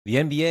The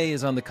NBA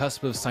is on the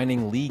cusp of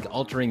signing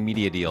league-altering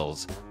media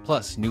deals.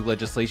 Plus, new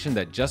legislation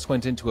that just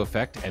went into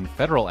effect and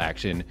federal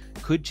action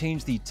could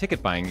change the ticket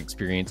buying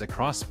experience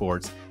across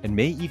sports and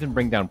may even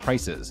bring down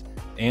prices.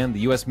 And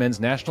the U.S.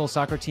 men's national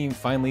soccer team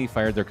finally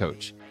fired their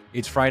coach.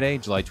 It's Friday,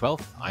 July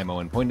 12th. I'm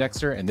Owen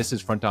Poindexter, and this is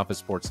Front Office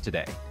Sports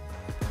Today.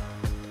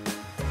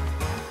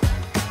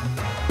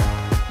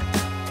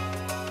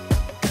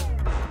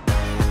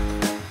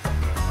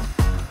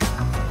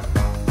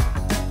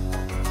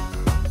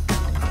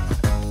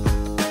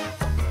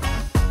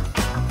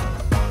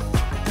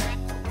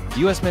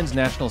 The U.S. men's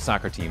national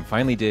soccer team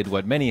finally did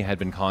what many had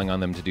been calling on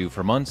them to do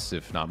for months,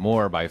 if not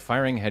more, by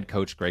firing head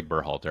coach Greg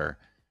Berhalter.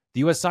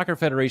 The U.S. Soccer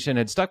Federation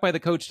had stuck by the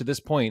coach to this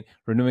point,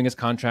 renewing his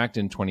contract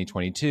in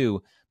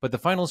 2022, but the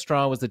final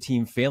straw was the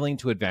team failing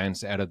to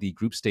advance out of the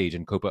group stage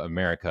in Copa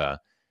America.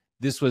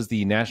 This was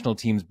the national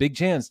team's big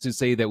chance to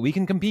say that we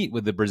can compete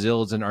with the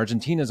Brazils and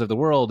Argentinas of the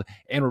world,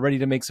 and we're ready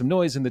to make some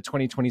noise in the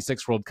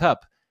 2026 World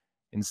Cup.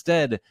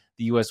 Instead,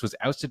 the U.S. was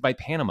ousted by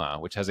Panama,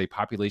 which has a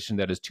population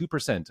that is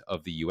 2%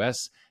 of the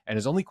U.S. and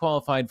has only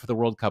qualified for the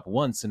World Cup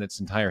once in its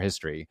entire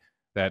history.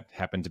 That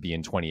happened to be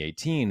in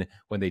 2018,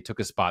 when they took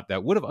a spot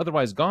that would have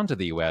otherwise gone to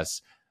the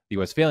U.S. The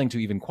U.S. failing to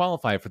even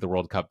qualify for the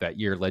World Cup that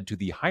year led to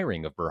the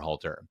hiring of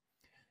Berhalter.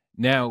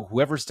 Now,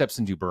 whoever steps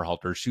into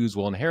Berhalter's shoes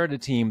will inherit a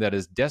team that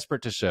is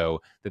desperate to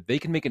show that they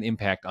can make an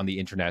impact on the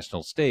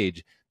international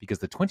stage, because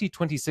the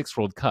 2026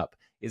 World Cup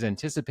is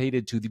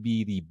anticipated to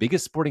be the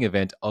biggest sporting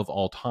event of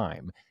all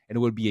time, and it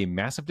would be a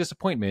massive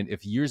disappointment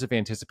if years of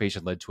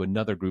anticipation led to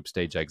another group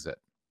stage exit.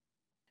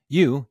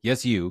 You,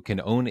 yes you, can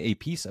own a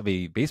piece of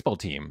a baseball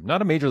team,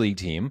 not a major league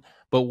team,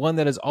 but one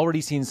that has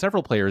already seen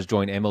several players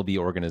join MLB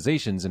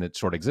organizations in its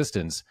short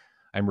existence.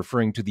 I'm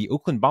referring to the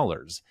Oakland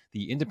Ballers,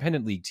 the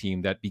independent league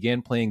team that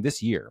began playing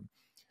this year.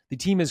 The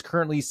team is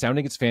currently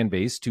sounding its fan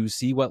base to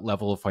see what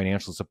level of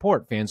financial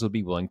support fans would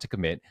be willing to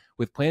commit,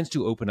 with plans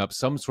to open up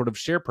some sort of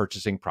share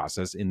purchasing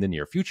process in the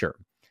near future.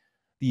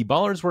 The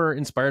Ballers were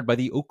inspired by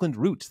the Oakland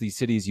Roots, the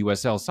city's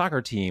USL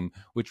soccer team,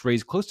 which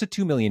raised close to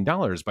 $2 million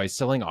by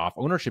selling off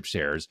ownership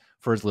shares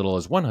for as little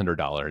as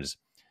 $100.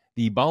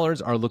 The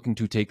Ballers are looking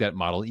to take that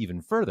model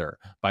even further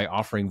by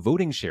offering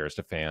voting shares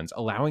to fans,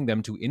 allowing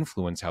them to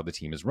influence how the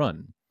team is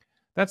run.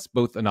 That's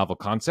both a novel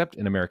concept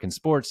in American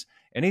sports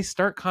and a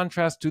stark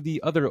contrast to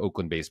the other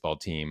Oakland baseball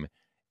team.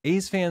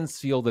 A's fans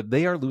feel that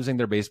they are losing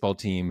their baseball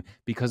team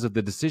because of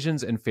the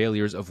decisions and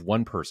failures of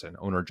one person,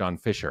 owner John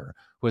Fisher,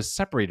 who has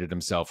separated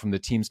himself from the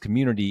team's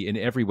community in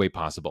every way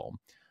possible.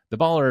 The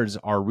Ballers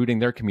are rooting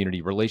their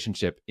community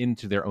relationship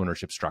into their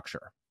ownership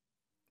structure.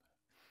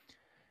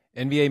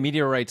 NBA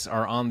media rights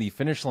are on the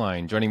finish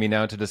line. Joining me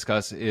now to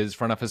discuss is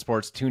Front Office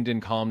Sports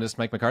tuned-in columnist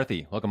Mike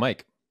McCarthy. Welcome,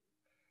 Mike.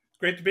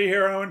 Great to be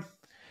here, Owen.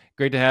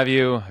 Great to have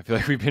you. I feel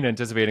like we've been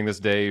anticipating this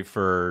day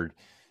for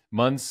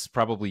months,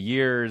 probably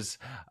years.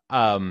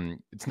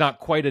 It's not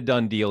quite a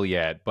done deal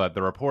yet, but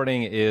the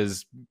reporting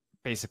is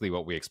basically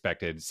what we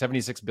expected.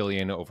 $76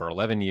 billion over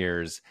 11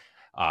 years.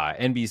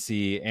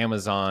 NBC,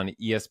 Amazon,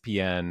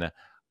 ESPN.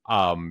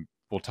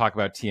 We'll talk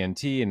about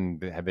TNT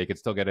and they could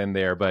still get in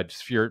there, but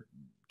your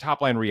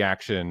top line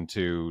reaction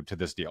to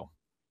this deal.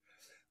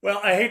 Well,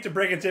 I hate to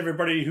break it to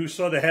everybody who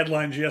saw the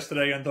headlines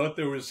yesterday and thought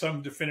there was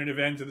some definitive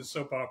end to the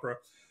soap opera,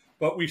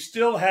 but we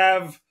still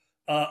have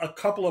a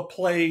couple of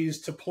plays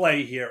to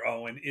play here,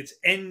 Owen. It's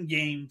end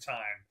game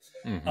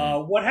time.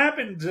 Mm-hmm. What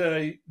happened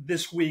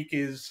this week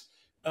is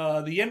the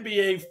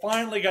NBA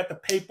finally got the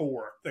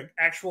paperwork, the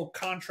actual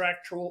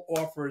contractual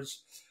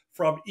offers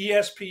from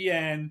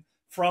ESPN,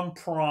 from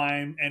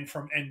Prime, and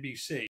from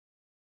NBC.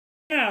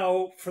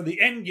 Now, for the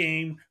end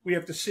game, we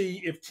have to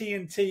see if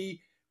TNT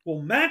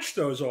will match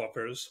those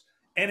offers,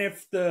 and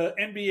if the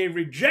NBA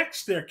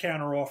rejects their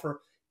counteroffer,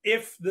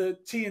 if the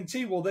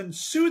TNT will then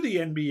sue the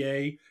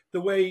NBA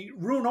the way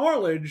Roone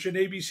Arledge and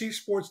ABC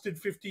Sports did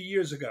 50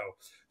 years ago.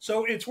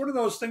 So it's one of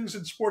those things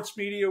in sports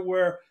media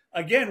where,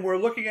 again, we're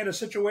looking at a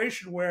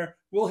situation where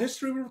will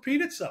history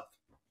repeat itself?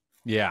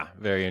 Yeah,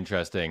 very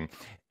interesting.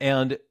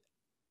 And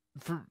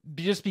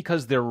just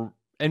because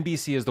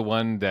NBC is the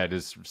one that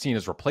is seen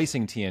as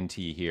replacing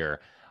TNT here,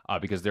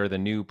 because they're the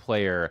new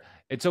player,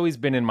 it's always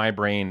been in my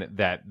brain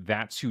that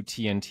that's who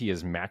TNT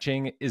is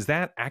matching. Is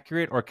that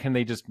accurate, or can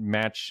they just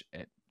match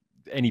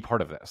any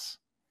part of this?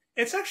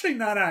 It's actually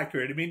not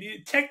accurate. I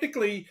mean,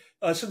 technically,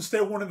 since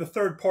they're one of the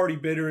third-party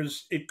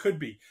bidders, it could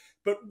be.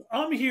 But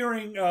I'm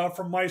hearing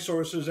from my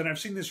sources, and I've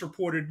seen this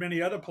reported many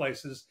other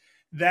places,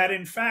 that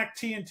in fact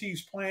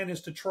TNT's plan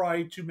is to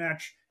try to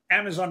match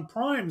Amazon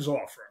Prime's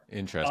offer.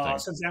 Interesting.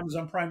 Since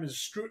Amazon Prime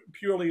is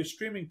purely a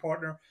streaming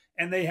partner,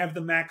 and they have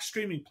the Max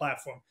streaming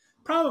platform.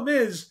 Problem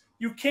is,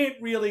 you can't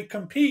really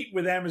compete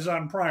with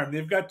Amazon Prime.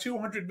 They've got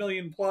 200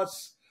 million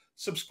plus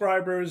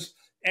subscribers,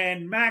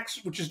 and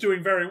Max, which is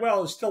doing very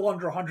well, is still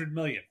under 100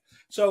 million.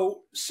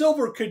 So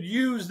Silver could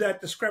use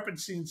that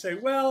discrepancy and say,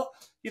 well,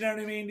 you know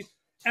what I mean?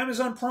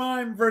 Amazon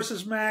Prime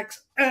versus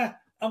Max,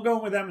 I'm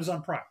going with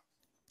Amazon Prime.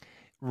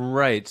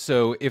 Right.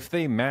 So if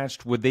they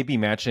matched, would they be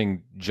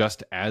matching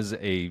just as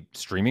a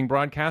streaming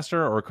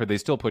broadcaster, or could they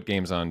still put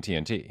games on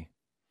TNT?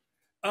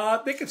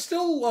 They could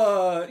still,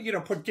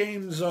 put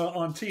games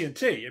on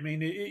TNT. I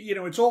mean,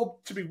 it's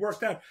all to be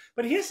worked out.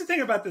 But here's the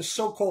thing about this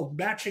so-called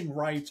matching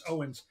rights,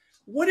 Owens.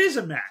 What is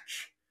a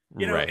match?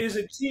 Right. Is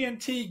it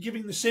TNT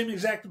giving the same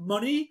exact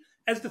money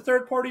as the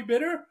third-party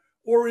bidder?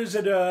 Or is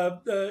it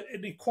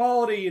an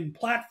equality in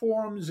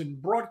platforms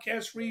and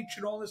broadcast reach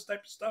and all this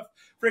type of stuff?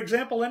 For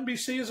example,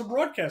 NBC is a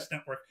broadcast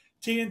network.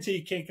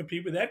 TNT can't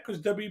compete with that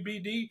because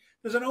WBD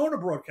doesn't own a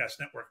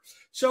broadcast network.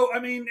 So, I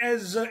mean,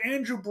 as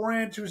Andrew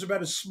Brandt, who's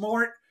about as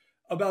smart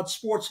about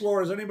sports law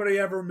as anybody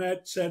ever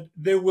met, said,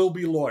 there will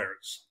be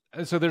lawyers.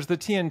 So there's the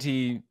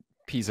TNT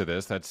piece of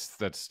this that's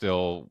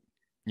still,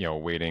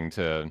 waiting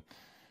to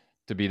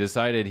be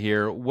decided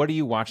here. What are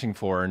you watching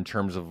for in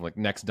terms of like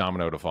next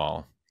domino to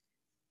fall?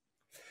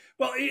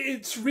 Well,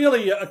 it's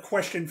really a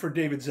question for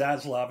David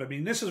Zaslav. I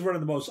mean, this is one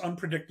of the most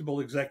unpredictable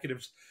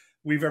executives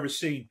we've ever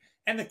seen.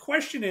 And the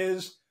question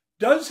is,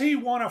 does he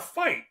want to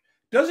fight?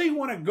 Does he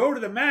want to go to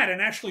the mat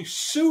and actually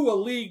sue a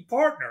league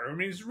partner? I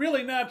mean, it's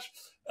really not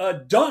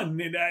done.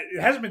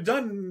 It hasn't been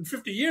done in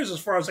 50 years, as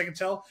far as I can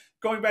tell,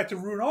 going back to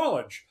Roone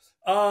Arledge.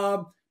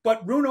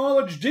 But Roone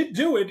Arledge did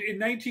do it in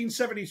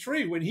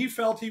 1973 when he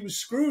felt he was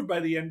screwed by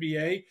the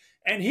NBA.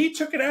 And he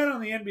took it out on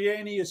the NBA,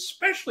 and he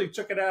especially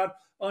took it out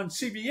on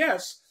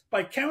CBS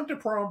by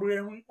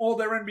counter-programming all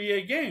their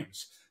NBA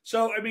games.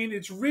 So, I mean,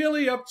 it's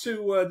really up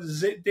to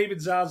David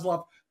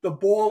Zaslav. The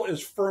ball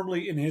is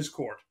firmly in his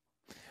court.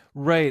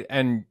 Right.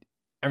 And,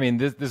 I mean,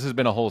 this has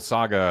been a whole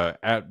saga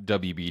at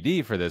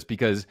WBD for this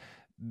because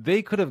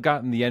they could have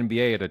gotten the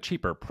NBA at a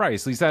cheaper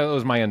price. At least that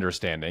was my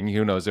understanding.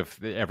 Who knows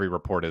if every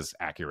report is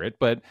accurate.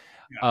 But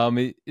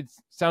it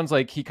sounds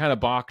like he kind of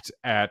balked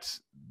at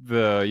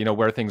the,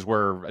 where things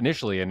were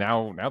initially, and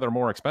now they're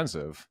more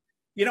expensive.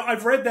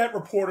 I've read that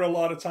report a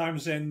lot of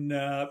times, and,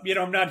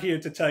 I'm not here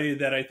to tell you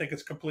that I think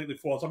it's completely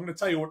false. I'm going to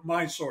tell you what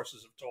my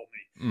sources have told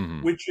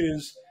me, which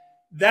is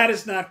that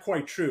is not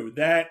quite true.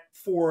 That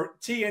for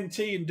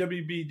TNT and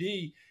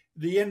WBD,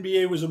 the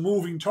NBA was a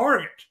moving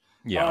target.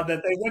 Yeah.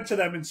 That they went to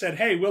them and said,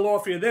 hey, we'll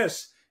offer you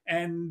this.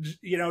 And,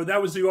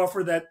 that was the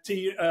offer that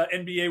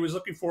NBA was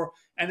looking for.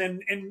 And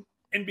then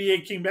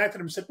NBA came back to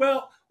them and said,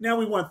 well, now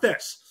we want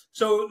this.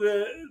 So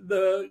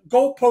the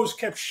goalpost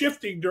kept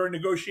shifting during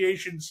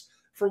negotiations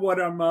for what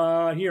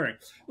I'm hearing.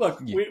 Look,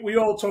 we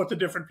all talk to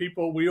different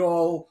people. We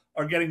all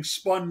are getting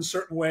spun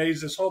certain ways.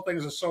 This whole thing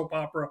is a soap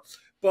opera.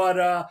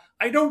 But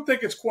I don't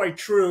think it's quite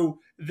true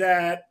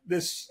that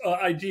this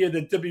idea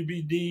that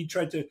WBD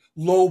tried to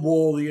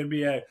lowball the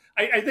NBA.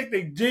 I think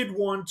they did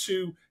want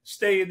to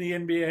stay in the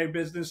NBA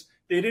business.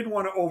 They didn't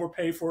want to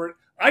overpay for it.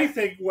 I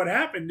think what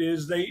happened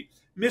is they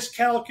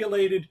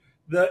miscalculated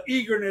the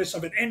eagerness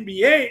of an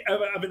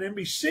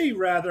NBC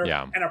rather,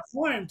 and a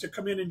Prime to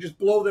come in and just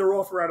blow their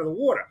offer out of the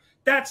water.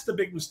 That's the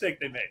big mistake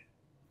they made.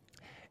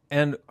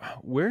 And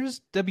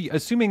where's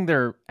assuming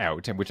they're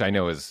out, which I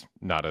know is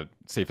not a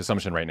safe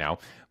assumption right now,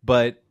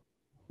 but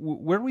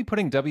where are we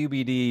putting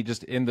WBD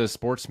just in the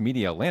sports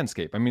media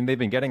landscape? I mean, they've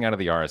been getting out of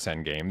the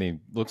RSN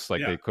game. Looks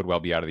like they could well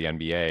be out of the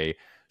NBA.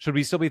 Should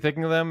we still be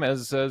thinking of them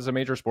as a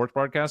major sports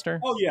broadcaster?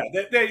 Oh, yeah.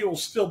 They will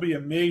still be a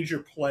major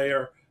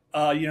player.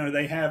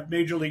 They have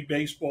Major League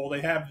Baseball.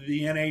 They have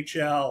the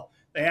NHL.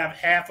 They have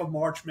half of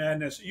March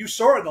Madness. You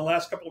saw in the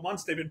last couple of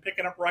months, they've been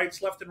picking up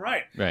rights left and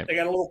right. They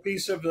got a little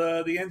piece of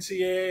the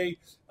NCAA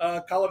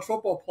college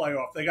football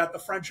playoff. They got the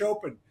French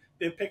Open.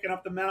 They're picking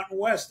up the Mountain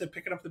West. They're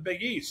picking up the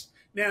Big East.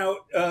 Now,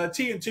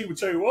 TNT would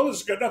say, well, this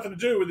has got nothing to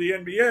do with the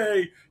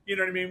NBA. You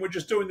know what I mean? We're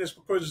just doing this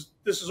because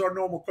this is our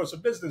normal course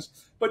of business.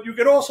 But you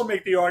could also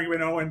make the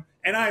argument, Owen,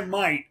 and I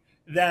might,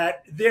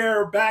 that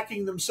they're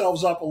backing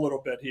themselves up a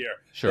little bit here.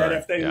 Sure, that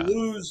if they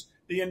lose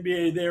the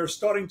NBA, they're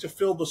starting to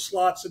fill the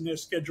slots in their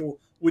schedule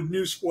with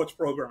new sports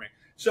programming.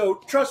 So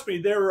trust me,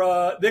 they're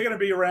going to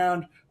be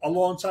around a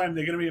long time.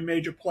 They're going to be a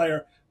major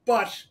player.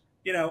 But,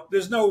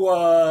 there's no,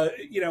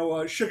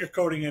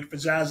 sugarcoating it for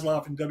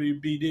Zaslav and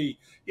WBD.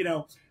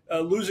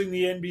 Losing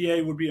the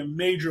NBA would be a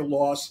major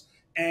loss.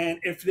 And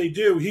if they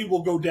do, he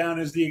will go down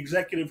as the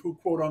executive who,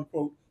 quote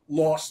unquote,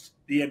 lost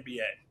the NBA.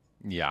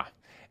 Yeah.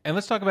 And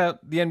let's talk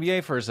about the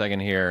NBA for a second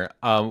here.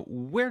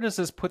 Where does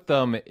this put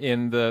them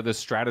in the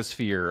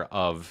stratosphere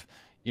of,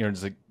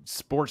 just like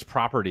sports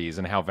properties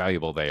and how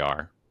valuable they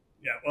are?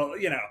 Yeah, well,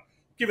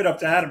 give it up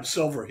to Adam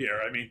Silver here.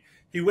 I mean,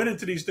 he went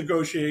into these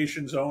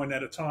negotiations, Owen,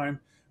 at a time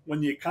when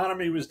the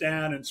economy was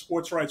down and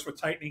sports rights were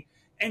tightening,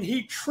 and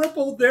he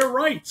tripled their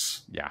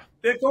rights. Yeah.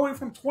 They're going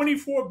from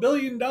 $24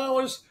 billion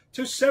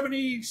to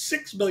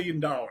 $76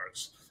 billion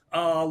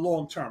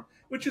long term,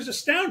 which is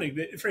astounding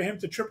for him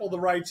to triple the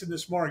rights in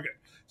this market.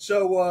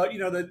 So,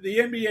 the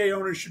NBA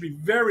owners should be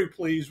very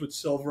pleased with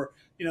Silver.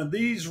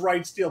 These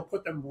rights deal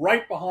put them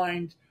right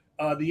behind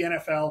the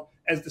NFL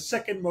as the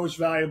second most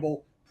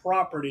valuable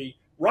property,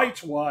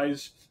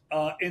 rights-wise,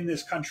 in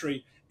this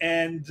country.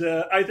 And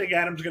I think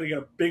Adam's going to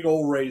get a big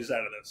old raise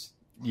out of this.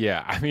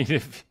 Yeah, I mean,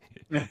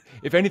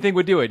 if anything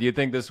would do it, you'd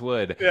think this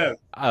would. Yeah.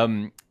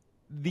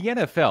 the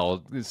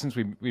NFL, since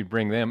we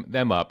bring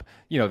them up,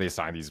 they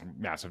sign these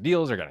massive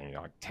deals. They're getting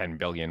like $10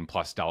 billion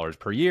plus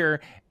per year,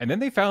 and then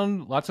they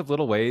found lots of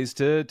little ways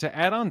to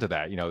add on to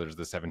that. There's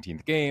the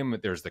 17th game,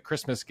 there's the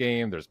Christmas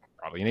game, there's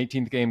probably an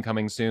 18th game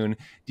coming soon.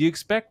 Do you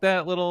expect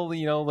that little,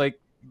 like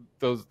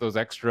those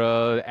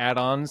extra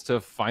add-ons to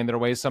find their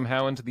way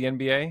somehow into the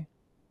NBA?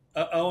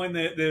 And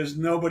there's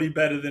nobody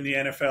better than the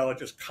NFL at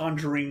just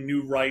conjuring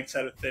new rights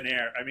out of thin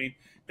air. I mean,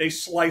 they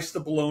slice the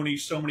bologna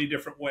so many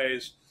different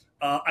ways.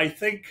 I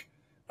think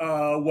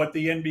what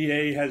the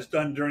NBA has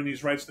done during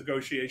these rights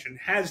negotiation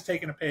has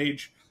taken a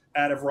page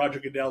out of Roger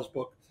Goodell's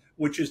book,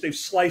 which is they've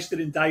sliced it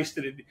and diced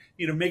it,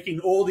 and making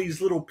all these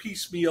little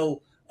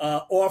piecemeal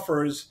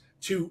offers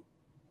to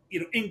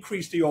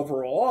increase the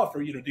overall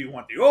offer. Do you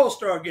want the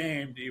All-Star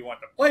game? Do you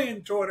want the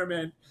play-in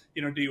tournament?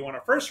 Do you want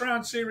a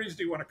first-round series?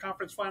 Do you want a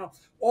conference final?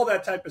 All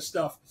that type of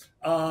stuff.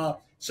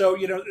 So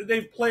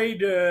they've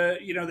played,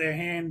 their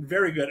hand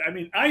very good. I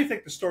mean, I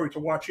think the story to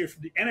watch here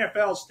from the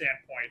NFL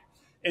standpoint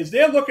is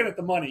they're looking at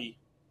the money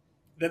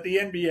that the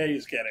NBA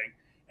is getting,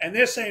 and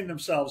they're saying to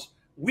themselves,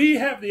 we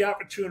have the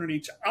opportunity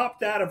to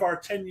opt out of our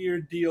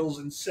 10-year deals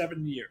in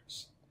 7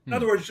 years. In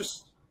other words,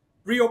 just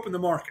reopen the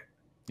market.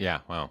 Yeah,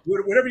 wow.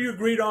 Whatever you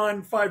agreed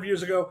on 5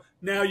 years ago,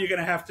 now you're going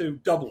to have to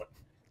double it.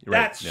 Right.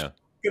 That's going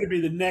to be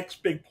the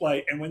next big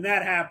play. And when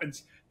that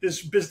happens,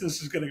 this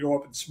business is going to go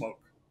up in smoke.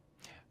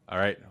 All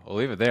right, we'll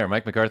leave it there.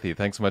 Mike McCarthy,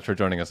 thanks so much for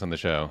joining us on the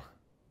show.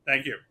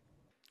 Thank you.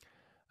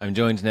 I'm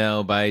joined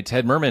now by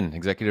Ted Merman,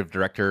 Executive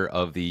Director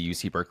of the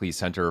UC Berkeley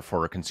Center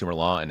for Consumer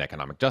Law and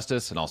Economic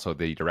Justice, and also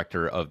the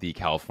Director of the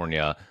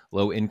California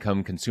Low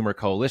Income Consumer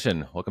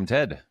Coalition. Welcome,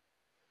 Ted.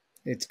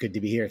 It's good to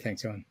be here.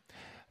 Thanks, Owen.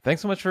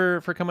 Thanks so much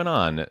for coming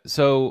on.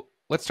 So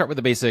let's start with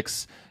the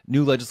basics.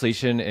 New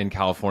legislation in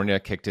California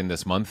kicked in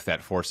this month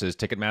that forces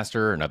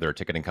Ticketmaster and other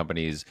ticketing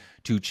companies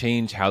to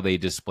change how they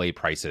display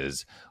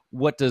prices.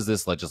 What does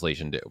this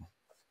legislation do?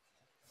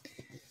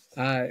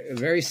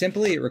 Very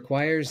simply, it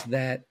requires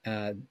that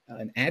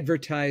an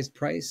advertised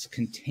price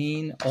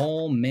contain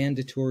all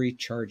mandatory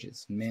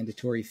charges,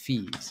 mandatory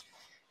fees.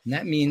 And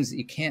that means that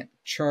you can't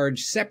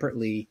charge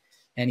separately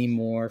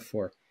anymore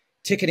for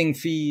ticketing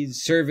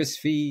fees, service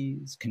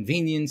fees,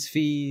 convenience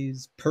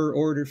fees, per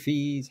order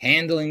fees,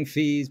 handling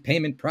fees,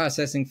 payment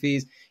processing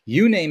fees,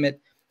 you name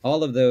it.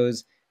 All of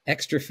those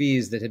extra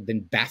fees that have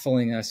been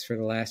baffling us for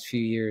the last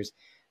few years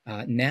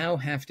now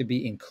have to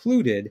be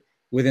included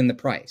within the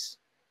price.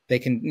 They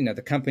can,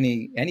 the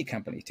company, any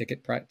company,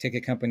 ticket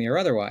company or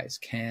otherwise,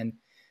 can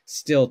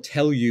still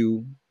tell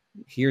you,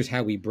 here's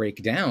how we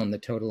break down the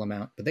total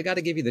amount, but they got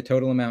to give you the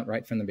total amount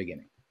right from the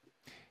beginning.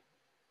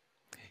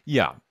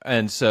 Yeah.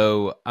 And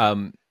so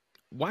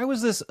why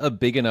was this a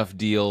big enough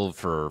deal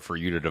for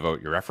you to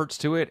devote your efforts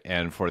to it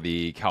and for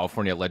the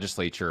California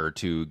legislature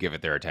to give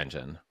it their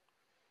attention?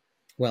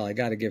 Well, I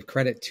got to give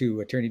credit to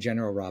Attorney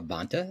General Rob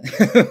Bonta,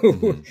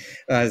 who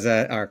was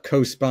our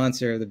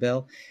co-sponsor of the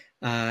bill,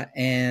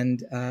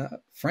 and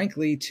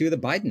frankly, to the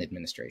Biden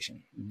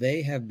administration.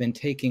 They have been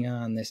taking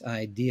on this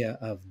idea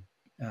of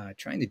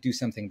trying to do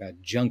something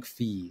about junk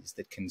fees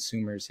that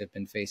consumers have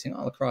been facing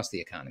all across the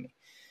economy.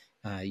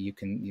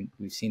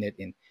 We've seen it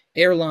in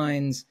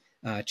airlines,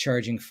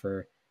 charging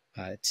for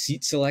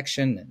seat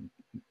selection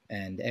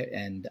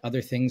and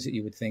other things that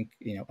you would think,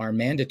 are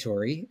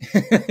mandatory.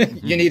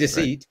 You need a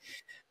seat.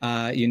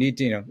 You need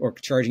to, or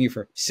charging you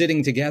for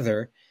sitting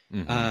together.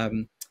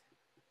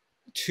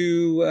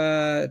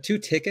 To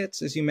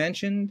tickets, as you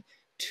mentioned,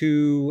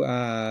 to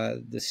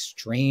the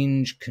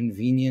strange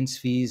convenience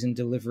fees and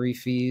delivery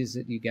fees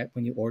that you get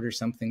when you order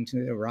something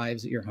that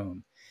arrives at your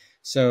home.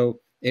 So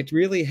it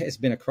really has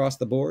been across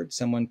the board.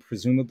 Someone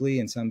presumably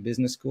in some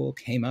business school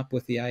came up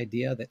with the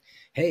idea that,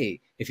 hey,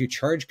 if you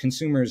charge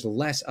consumers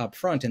less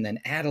upfront and then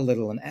add a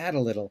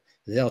little,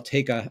 they'll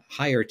take a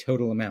higher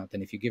total amount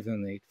than if you give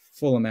them the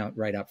full amount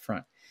right up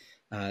front.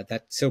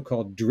 That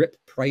so-called drip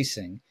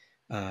pricing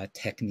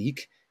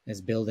technique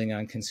is building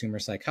on consumer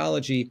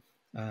psychology.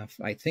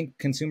 I think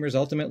consumers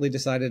ultimately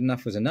decided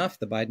enough was enough.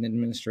 The Biden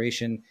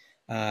administration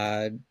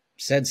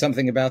said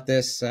something about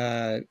this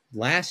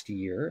last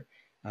year.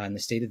 In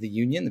the State of the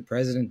Union, the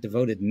president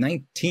devoted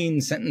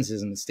 19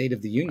 sentences in the State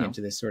of the Union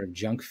to this sort of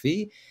junk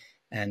fee.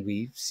 And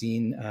we've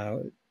seen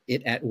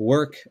it at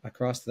work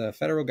across the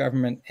federal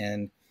government.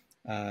 And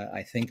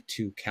I think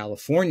to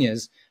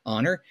California's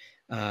honor,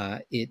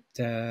 it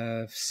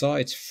saw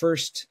its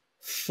first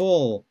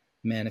full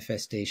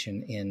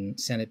manifestation in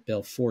Senate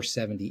Bill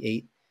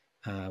 478,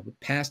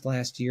 passed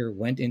last year,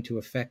 went into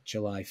effect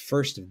July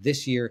 1st of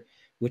this year,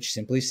 which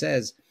simply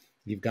says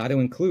you've got to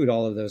include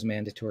all of those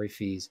mandatory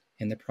fees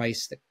in the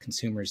price that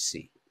consumers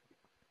see.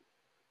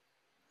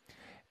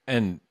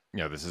 And,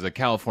 this is a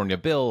California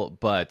bill,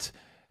 but,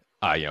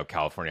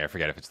 California, I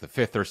forget if it's the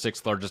fifth or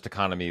sixth largest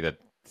economy,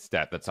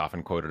 that's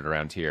often quoted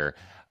around here.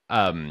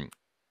 And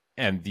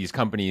these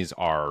companies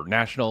are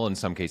national, in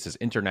some cases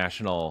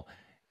international.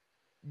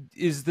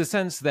 Is the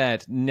sense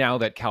that now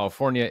that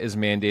California is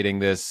mandating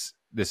this,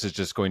 this is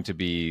just going to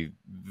be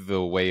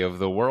the way of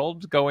the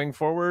world going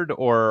forward,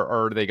 or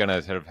are they going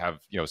to sort of have,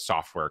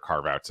 software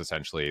carve outs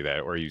essentially,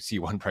 that where you see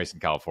one price in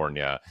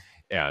California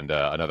and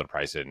another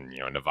price in,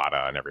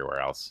 Nevada and everywhere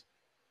else?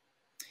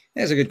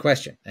 That's a good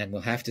question, and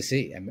we'll have to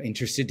see. I'm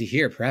interested to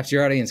hear. Perhaps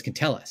your audience can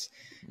tell us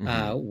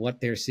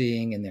what they're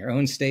seeing in their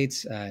own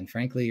states, and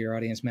frankly, your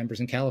audience members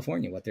in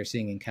California, what they're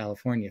seeing in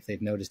California, if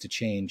they've noticed a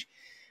change.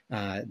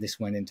 This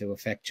went into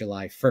effect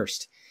July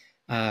 1st.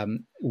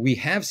 We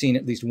have seen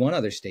at least one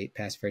other state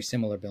pass a very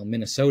similar bill.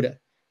 Minnesota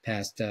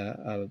passed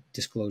a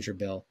disclosure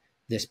bill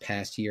this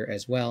past year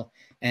as well.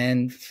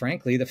 And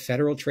frankly, the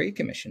Federal Trade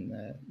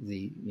Commission,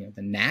 the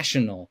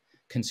National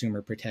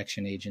Consumer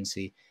Protection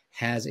Agency,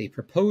 has a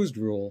proposed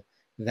rule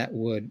that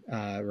would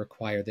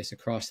require this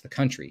across the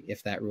country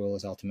if that rule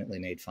is ultimately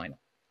made final.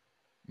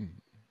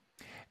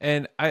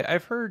 And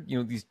I've heard,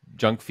 these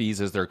junk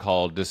fees, as they're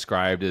called,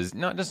 described as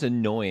not just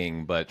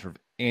annoying, but sort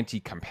of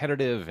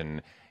anti-competitive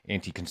and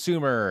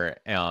anti-consumer,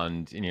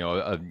 and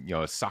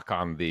a suck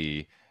on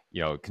the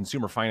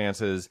consumer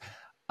finances.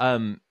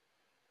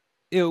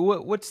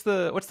 What's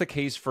the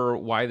case for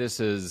why this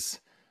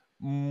is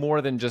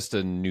more than just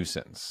a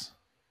nuisance?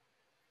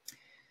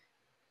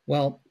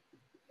 Well,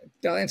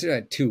 I'll answer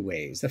that two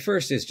ways. The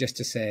first is just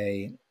to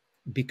say,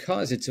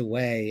 because it's a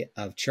way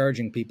of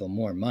charging people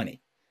more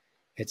money.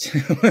 It's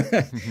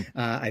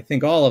I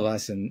think all of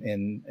us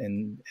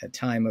in a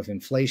time of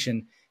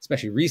inflation,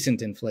 especially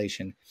recent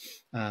inflation,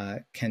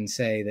 can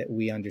say that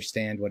we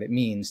understand what it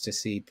means to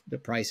see the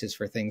prices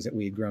for things that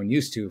we've grown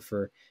used to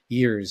for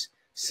years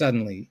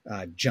suddenly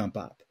jump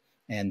up.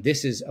 And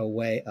this is a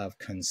way of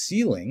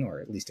concealing, or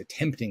at least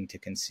attempting to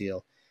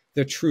conceal,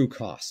 the true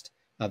cost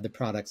of the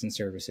products and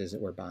services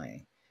that we're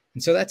buying.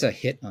 And so that's a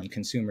hit on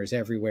consumers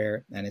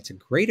everywhere, and it's a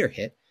greater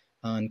hit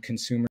on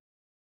consumer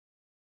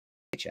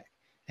paycheck.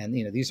 And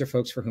these are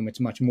folks for whom it's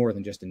much more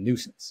than just a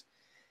nuisance.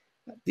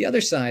 The other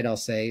side, I'll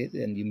say,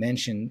 and you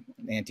mentioned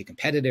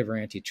anti-competitive or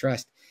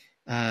antitrust,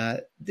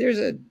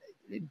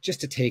 just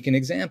to take an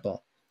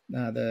example,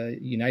 the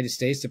United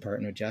States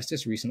Department of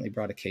Justice recently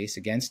brought a case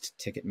against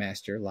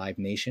Ticketmaster Live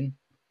Nation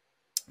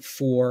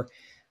for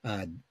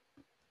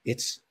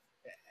its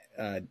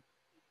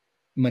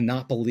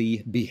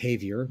monopoly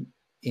behavior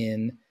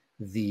in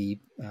the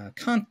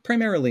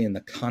primarily in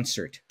the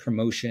concert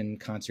promotion,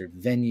 concert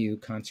venue,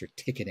 concert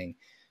ticketing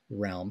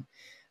realm.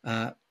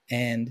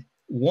 And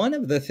one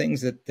of the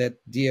things that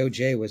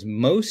DOJ was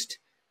most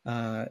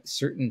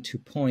certain to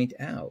point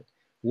out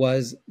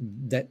was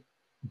that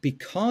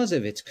because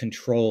of its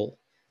control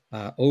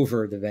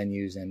over the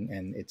venues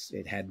and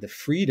it had the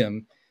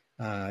freedom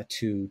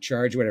to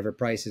charge whatever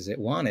prices it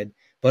wanted,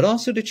 but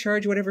also to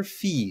charge whatever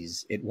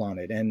fees it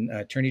wanted. And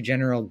Attorney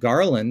General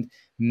Garland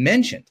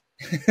mentioned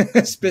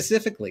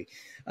specifically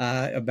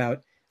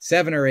about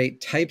 7 or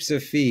 8 types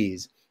of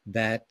fees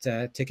that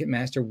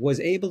Ticketmaster was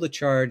able to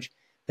charge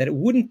that it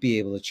wouldn't be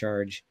able to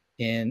charge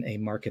in a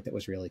market that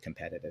was really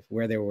competitive,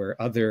 where there were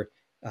other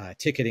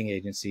ticketing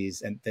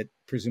agencies, and that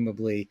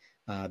presumably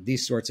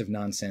these sorts of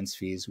nonsense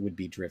fees would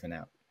be driven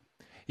out.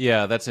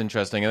 Yeah, that's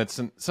interesting. And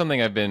it's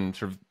something I've been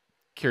sort of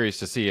curious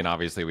to see. And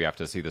obviously we have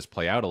to see this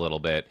play out a little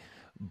bit.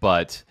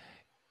 But,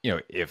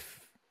 if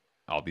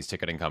all these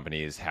ticketing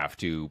companies have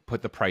to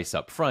put the price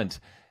up front,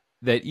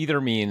 that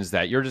either means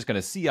that you're just going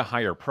to see a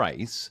higher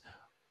price,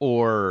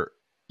 or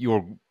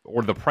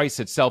the price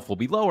itself will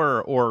be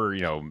lower, or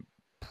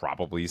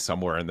probably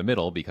somewhere in the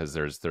middle, because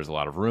there's a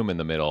lot of room in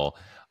the middle.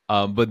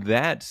 But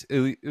that,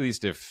 at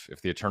least if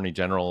the Attorney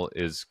General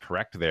is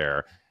correct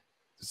there,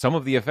 some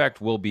of the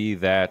effect will be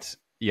that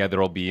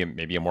there will be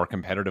maybe a more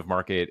competitive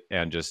market,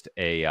 and just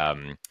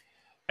and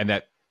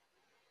that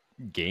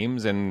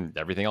games and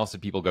everything else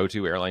that people go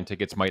to, airline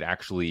tickets, might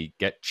actually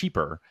get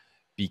cheaper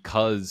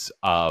because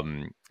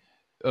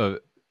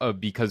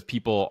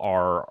people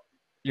are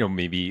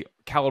maybe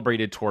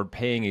calibrated toward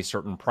paying a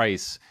certain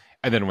price,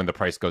 and then when the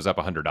price goes up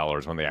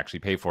 $100 when they actually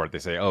pay for it, they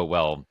say, oh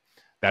well,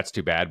 that's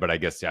too bad, but I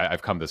guess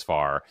I've come this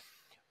far.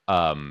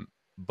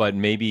 But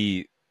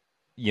maybe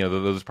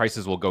those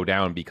prices will go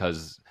down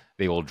because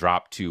they will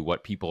drop to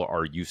what people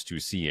are used to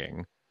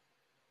seeing.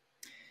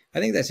 I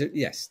think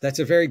that's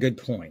a very good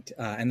point.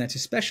 And that's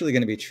especially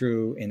going to be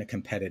true in a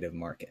competitive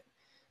market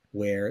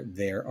where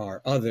there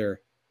are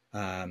other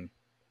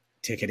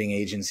ticketing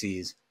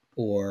agencies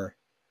or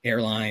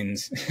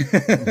airlines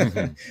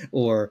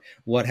or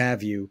what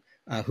have you,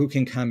 who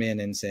can come in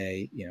and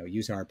say,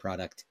 use our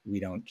product. We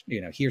don't,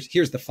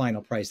 here's the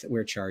final price that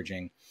we're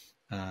charging.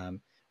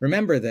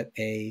 Remember that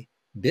a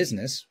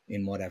business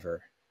in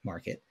whatever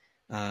market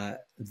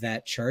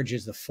that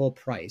charges the full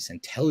price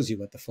and tells you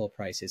what the full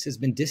price is has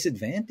been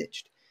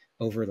disadvantaged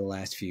over the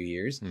last few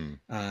years,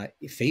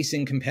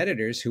 facing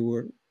competitors who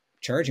were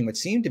charging what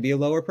seemed to be a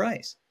lower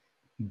price,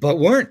 but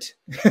weren't,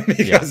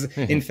 because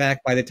in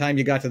fact, by the time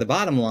you got to the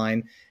bottom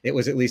line, it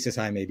was at least as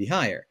high, maybe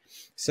higher.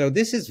 So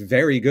this is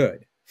very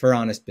good for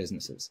honest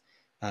businesses.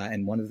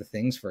 And one of the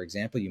things, for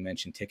example, you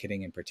mentioned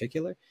ticketing in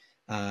particular,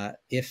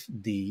 if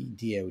the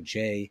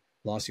DOJ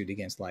lawsuit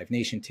against Live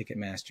Nation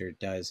Ticketmaster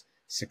does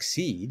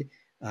succeed,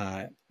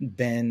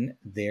 then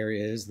there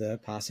is the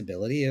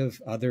possibility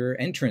of other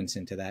entrants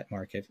into that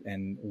market.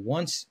 And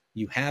once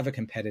you have a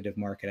competitive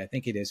market, I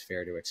think it is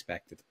fair to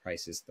expect that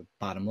the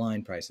bottom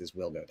line prices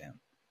will go down.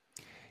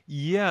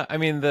 Yeah, I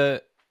mean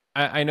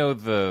I know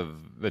the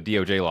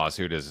DOJ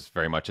lawsuit is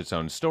very much its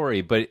own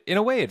story, but in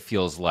a way it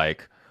feels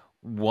like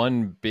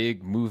one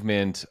big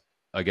movement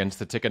against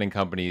the ticketing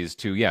companies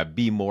to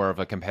be more of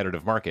a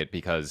competitive market,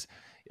 because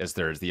as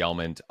there's the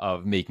element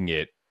of making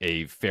it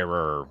a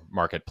fairer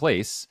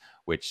marketplace,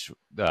 which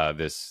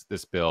this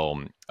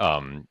bill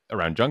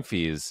around junk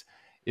fees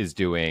is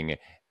doing,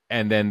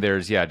 and then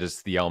there's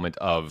just the element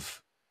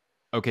of,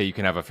 okay, you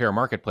can have a fair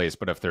marketplace,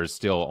 but if there's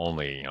still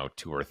only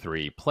 2 or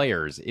 3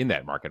 players in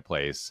that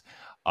marketplace,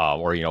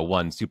 or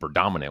one super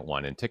dominant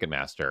one in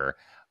Ticketmaster,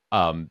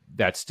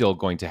 that's still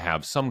going to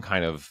have some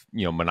kind of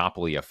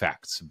monopoly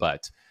effects.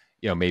 But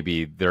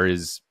maybe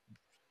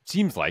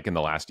seems like in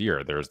the last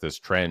year there's this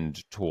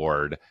trend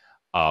toward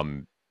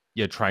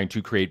trying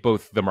to create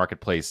both the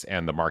marketplace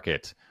and the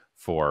market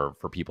for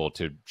people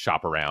to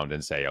shop around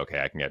and say, okay,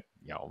 I can get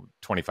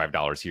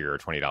 $25 here,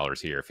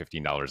 $20 here,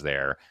 $15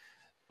 there.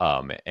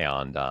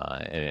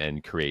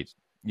 And create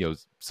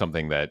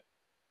something that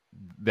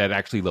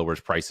actually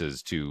lowers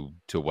prices to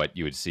what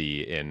you would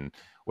see in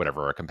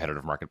whatever a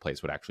competitive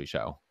marketplace would actually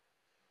show.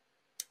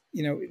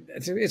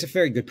 It's a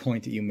very good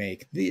point that you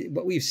make.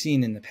 What we've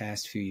seen in the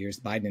past few years,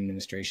 the Biden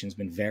administration has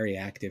been very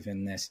active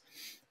in this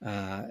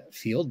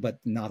field, but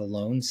not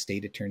alone.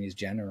 State attorneys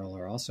general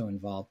are also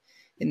involved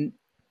in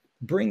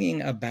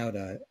bringing about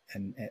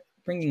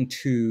bringing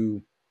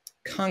to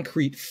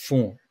concrete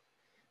form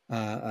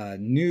a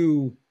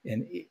new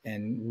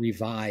and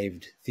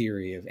revived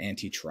theory of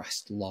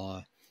antitrust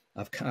law,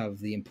 of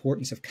the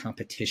importance of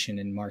competition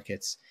in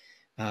markets,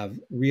 of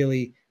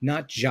really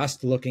not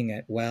just looking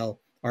at,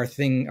 well, our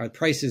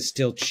price is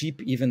still cheap,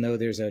 even though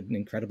there's an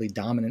incredibly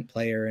dominant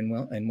player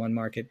in one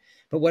market,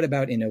 but what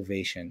about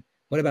innovation?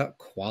 What about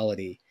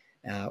quality?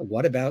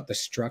 What about the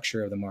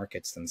structure of the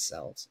markets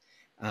themselves?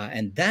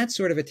 And that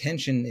sort of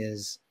attention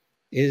is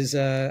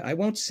I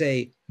won't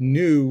say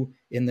new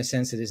in the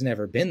sense that it's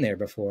never been there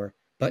before,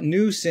 but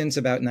new since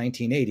about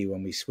 1980,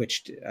 when we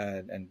switched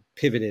and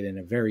pivoted in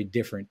a very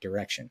different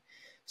direction.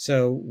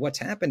 So what's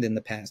happened in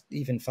the past,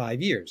 even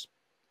 5 years,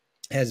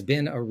 has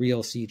been a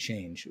real sea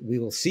change. We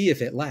will see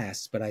if it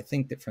lasts, but I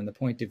think that from the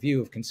point of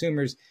view of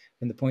consumers,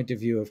 from the point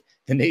of view of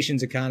the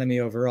nation's economy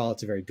overall,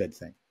 it's a very good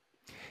thing.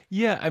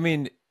 Yeah, I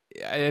mean,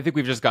 I think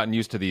we've just gotten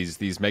used to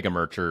these mega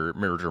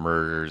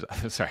mergers.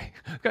 Sorry,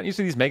 gotten used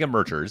to these mega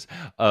mergers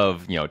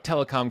of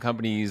telecom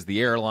companies,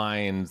 the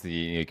airlines.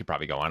 You could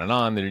probably go on and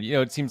on.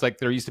 It seems like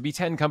there used to be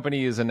 10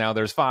 companies, and now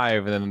there's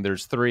 5, and then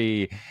there's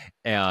 3,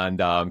 and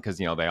because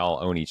they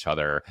all own each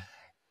other,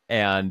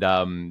 and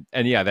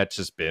that's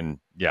just been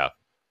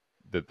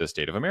the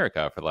state of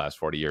America for the last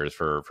 40 years,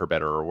 for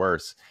better or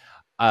worse.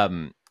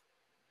 And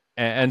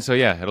so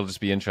it'll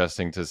just be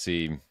interesting to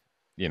see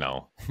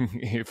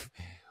if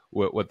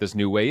what this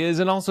new way is.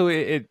 And also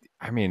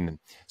I mean,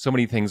 so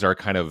many things are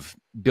kind of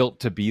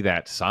built to be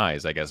that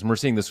size, I guess. And we're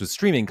seeing this with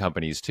streaming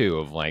companies too,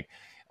 of like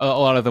a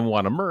lot of them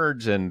want to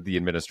merge, and the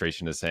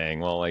administration is saying,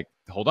 well, like,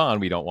 hold on,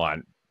 we don't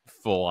want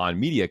full on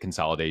media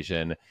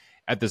consolidation.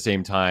 At the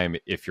same time,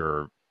 if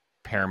you're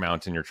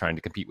Paramount and you're trying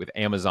to compete with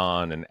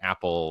Amazon and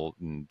Apple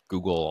and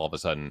Google, all of a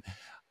sudden,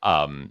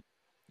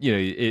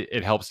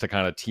 it helps to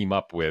kind of team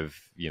up with,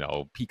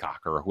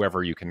 Peacock or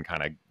whoever you can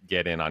kind of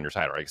get in on your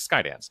side, or like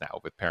Skydance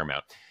now with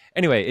Paramount.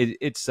 Anyway,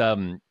 it's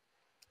the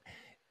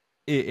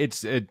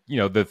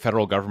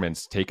federal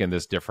government's taken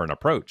this different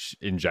approach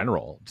in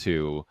general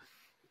to,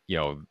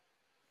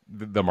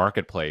 the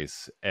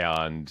marketplace.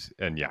 And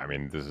I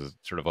mean, this is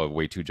sort of a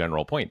way too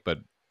general point, but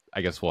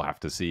I guess we'll have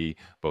to see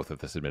both if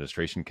this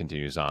administration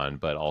continues on,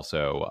 but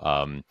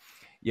also,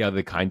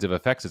 the kinds of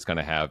effects it's going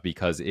to have,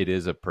 because it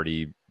is a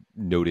pretty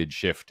noted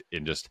shift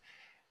in just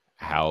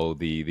how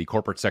the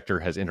corporate sector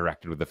has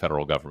interacted with the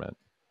federal government.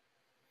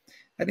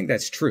 I think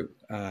that's true.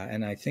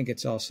 And I think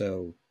it's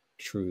also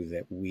true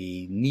that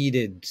we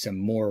needed some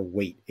more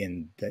weight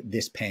in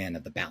this pan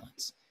of the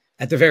balance,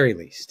 at the very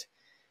least.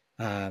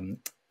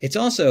 It's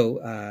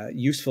also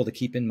useful to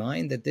keep in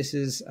mind that this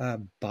is a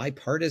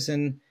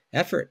bipartisan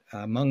effort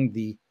among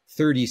the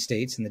 30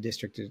 states in the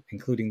district,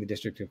 including the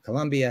District of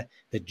Columbia,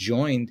 that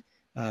joined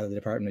the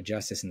Department of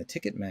Justice in the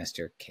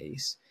Ticketmaster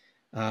case,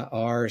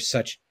 are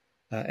such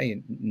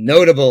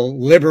notable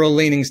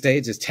liberal-leaning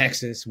states as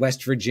Texas,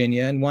 West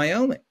Virginia, and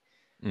Wyoming.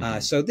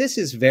 Mm-hmm. So this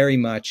is very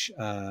much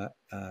a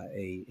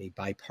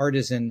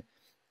bipartisan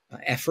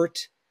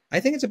effort. I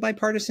think it's a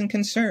bipartisan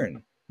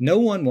concern. No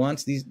one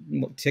wants these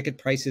ticket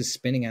prices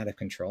spinning out of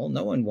control.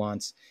 No one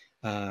wants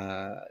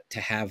to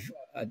have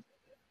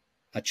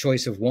a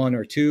choice of one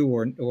or two,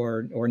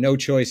 or no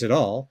choice at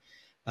all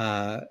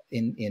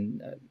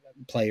in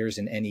players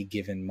in any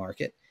given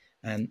market.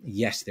 And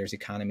yes, there's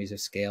economies of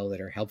scale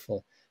that are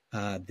helpful.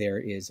 There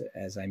is,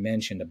 as I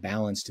mentioned, a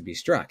balance to be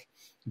struck.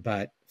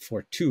 But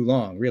for too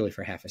long, really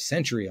for half a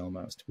century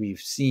almost, we've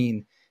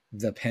seen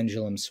the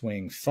pendulum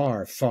swing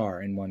far,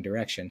 far in one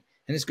direction.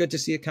 And it's good to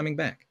see it coming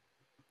back.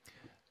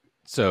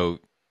 So,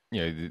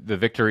 the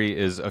victory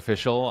is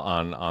official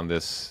on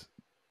this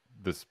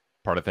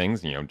part of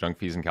things. Junk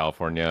fees in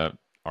California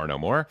are no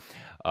more,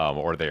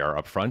 or they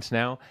are upfront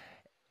now.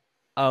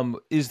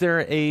 Is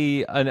there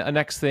a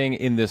next thing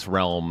in this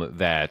realm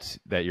that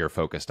you're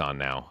focused on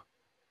now?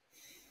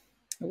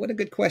 What a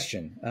good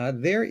question.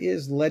 There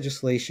is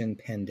legislation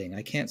pending.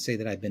 I can't say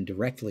that I've been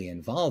directly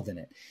involved in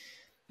it,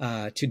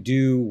 to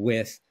do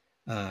with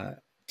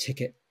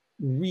ticket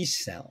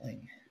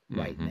reselling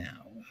right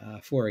now.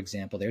 For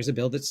example, there's a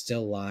bill that's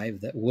still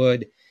live that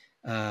would,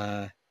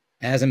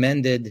 as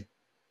amended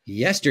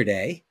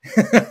yesterday,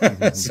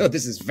 so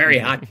this is very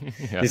hot,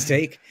 this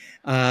take,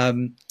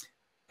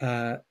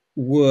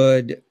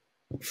 would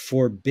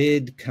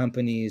forbid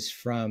companies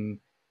from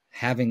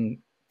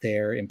having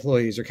their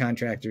employees or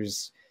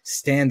contractors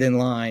stand in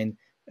line,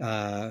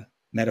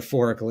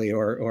 metaphorically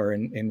or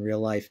in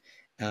real life,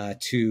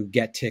 to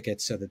get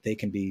tickets so that they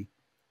can be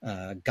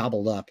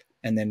gobbled up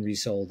and then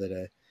resold at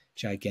a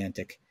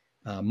gigantic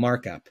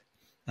markup.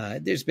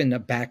 There's been a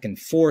back and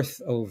forth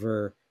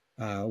over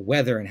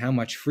whether and how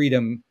much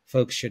freedom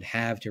folks should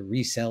have to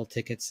resell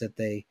tickets that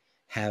they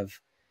have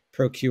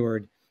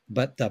procured.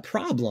 But the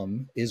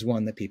problem is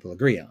one that people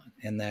agree on,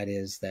 and that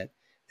is that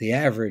the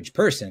average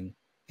person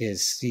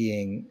is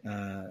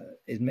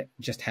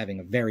just having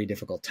a very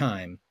difficult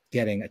time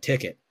getting a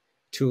ticket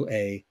to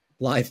a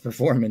live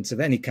performance of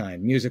any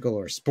kind, musical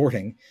or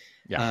sporting.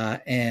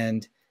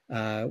 And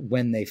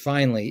when they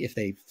if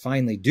they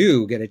finally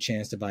do get a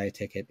chance to buy a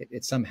ticket,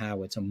 it's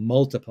a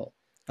multiple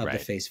of the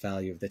face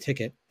value of the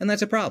ticket, and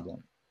that's a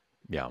problem.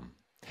 Yeah,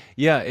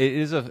 it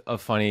is a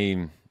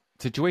funny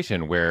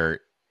situation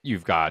where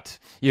you've got,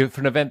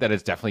 for an event that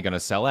is definitely going to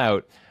sell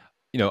out,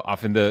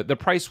 often the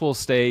price will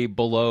stay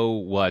below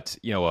what,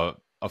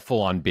 a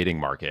full-on bidding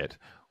market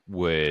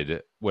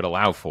would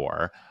allow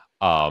for.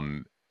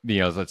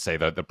 Let's say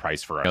the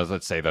price for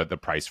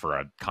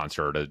a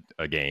concert,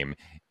 a game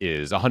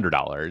is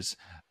 $100.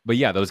 But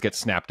yeah, those get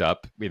snapped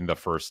up in the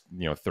first,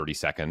 30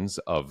 seconds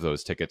of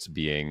those tickets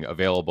being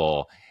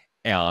available.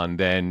 And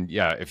then,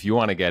 if you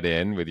want to get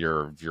in with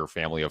your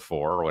family of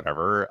four or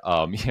whatever,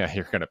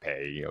 you're going to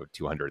pay,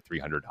 $200,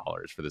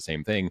 $300 for the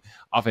same thing.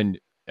 Often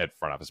at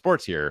Front Office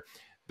Sports here,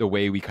 the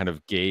way we kind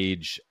of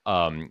gauge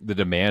the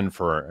demand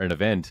for an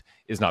event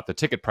is not the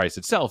ticket price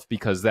itself,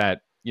 because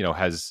that,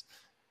 has,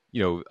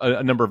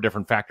 a number of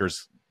different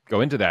factors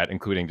go into that,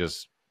 including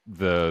just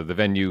the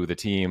venue, the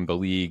team, the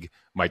league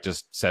might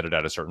just set it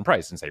at a certain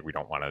price and say,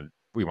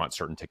 we want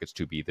certain tickets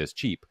to be this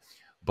cheap.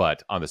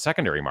 But on the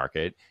secondary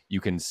market, you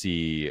can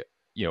see,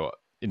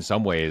 in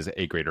some ways,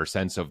 a greater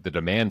sense of the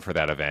demand for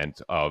that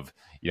event of,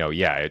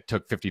 it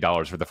took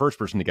 $50 for the first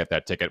person to get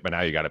that ticket, but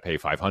now you got to pay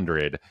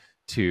 $500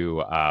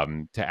 to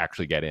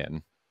actually get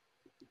in.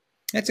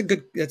 That's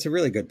a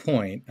really good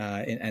point.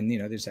 And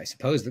there's, I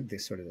suppose,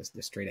 this sort of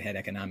the straight ahead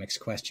economics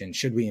question: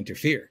 should we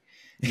interfere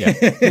in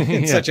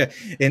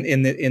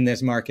in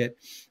this market?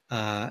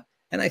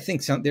 And I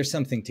think there's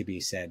something to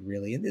be said,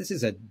 really. And this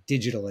is a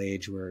digital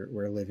age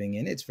we're living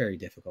in. It's very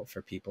difficult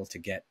for people to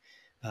get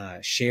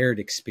shared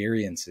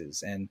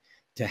experiences and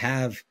to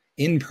have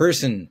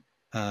in-person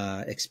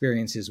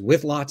experiences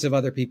with lots of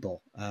other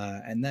people.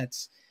 And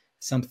that's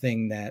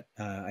something that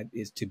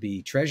is to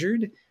be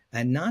treasured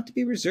and not to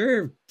be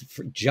reserved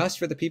just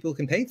for the people who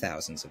can pay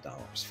thousands of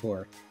dollars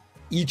for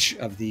each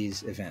of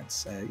these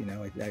events.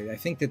 I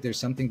think that there's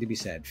something to be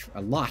said,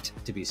 a lot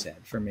to be said,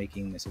 for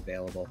making this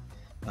available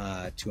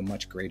to a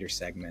much greater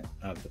segment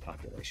of the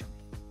population.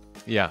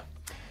 Yeah.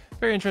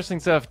 Very interesting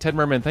stuff. Ted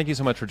Merman, thank you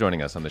so much for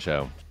joining us on the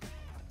show.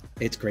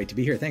 It's great to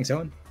be here. Thanks,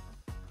 Owen.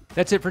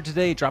 That's it for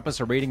today. Drop us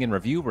a rating and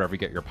review wherever you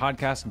get your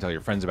podcasts and tell your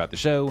friends about the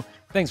show.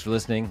 Thanks for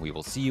listening. We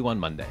will see you on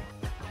Monday.